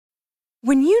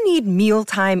When you need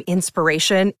mealtime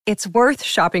inspiration, it's worth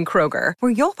shopping Kroger,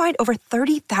 where you'll find over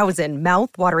 30,000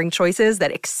 mouth-watering choices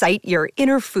that excite your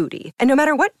inner foodie. And no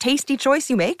matter what tasty choice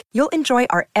you make, you'll enjoy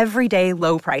our everyday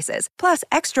low prices, plus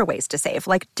extra ways to save,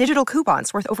 like digital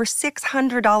coupons worth over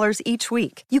 $600 each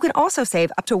week. You can also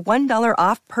save up to $1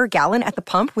 off per gallon at the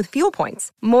pump with fuel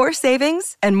points. More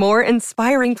savings and more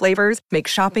inspiring flavors make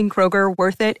shopping Kroger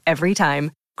worth it every time.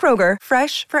 Kroger,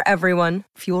 fresh for everyone.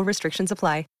 Fuel restrictions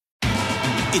apply.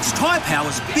 It's Tyre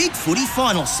Power's Big Footy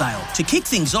Final Sale. To kick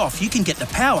things off, you can get the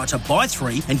power to buy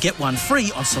 3 and get 1 free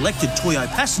on selected Toyo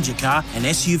passenger car and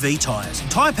SUV tyres.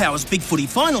 Tyre Power's Big Footy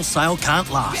Final Sale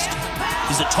can't last.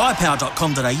 Visit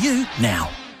tyrepower.com.au now.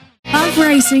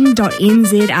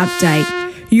 LoveRacing.nz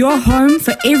update. Your home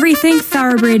for everything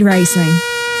thoroughbred racing.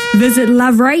 Visit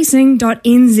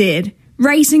loveracing.nz.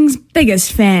 Racing's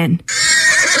biggest fan.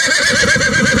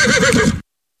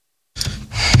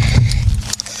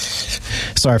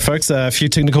 Sorry, folks, a few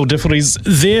technical difficulties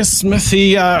there.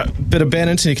 Smithy, bit of bad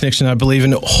internet connection, I believe,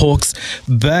 in Hawke's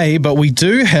Bay, but we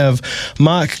do have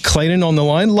Mark Clayton on the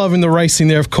line. Loving the racing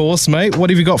there, of course, mate. What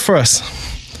have you got for us?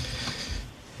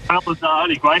 It was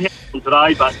only great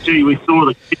today, but gee, we saw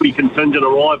the Kiwi contingent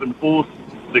arrive in force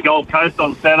the Gold Coast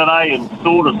on Saturday and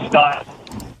sort of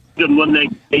didn't win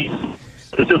that piece.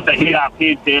 It's just a head up,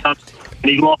 head down, and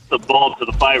he lost the bob to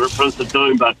the favourite Prince of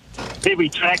Doom, but heavy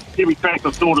track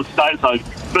was sort of state, so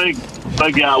big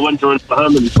win for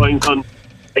him in Queensland.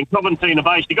 And Coventina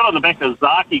Bay, she got on the back of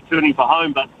Zaki turning for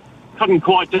home, but couldn't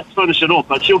quite just finish it off.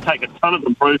 But she'll take a ton of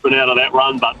improvement out of that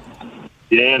run. But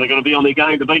yeah, they're going to be on their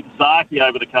game to beat Zaki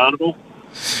over the carnival.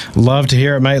 Love to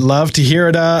hear it, mate. Love to hear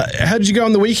it. How did you go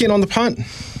on the weekend on the punt?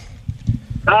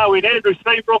 We had Andrew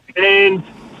Seabrook and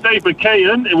Steve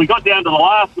McKeon, and we got down to the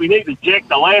last. We needed Jack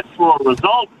the Lass for a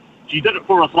result. She did it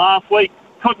for us last week.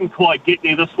 Couldn't quite get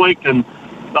there this week, and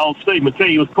old Steve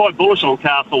McKee was quite bullish on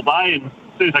Castle Bay, and as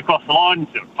soon as they crossed the line,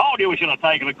 he said, told you we should have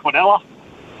taken a Quinella.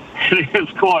 He was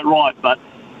quite right, but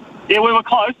yeah, we were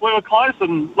close,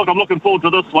 and look, I'm looking forward to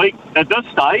this week. At this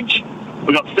stage,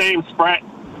 we've got Sam Spratt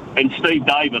and Steve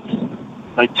Davis.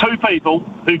 So 2 people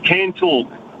who can talk,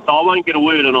 so I won't get a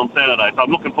word in on Saturday, so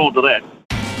I'm looking forward to that.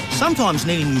 Sometimes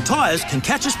needing new tyres can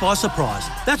catch us by surprise.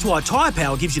 That's why Tyre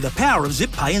Power gives you the power of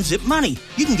Zip Pay and Zip Money.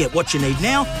 You can get what you need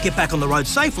now, get back on the road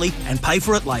safely and pay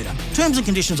for it later. Terms and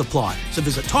conditions apply. So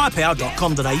visit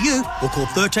tyrepower.com.au or call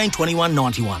 13 21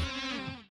 91.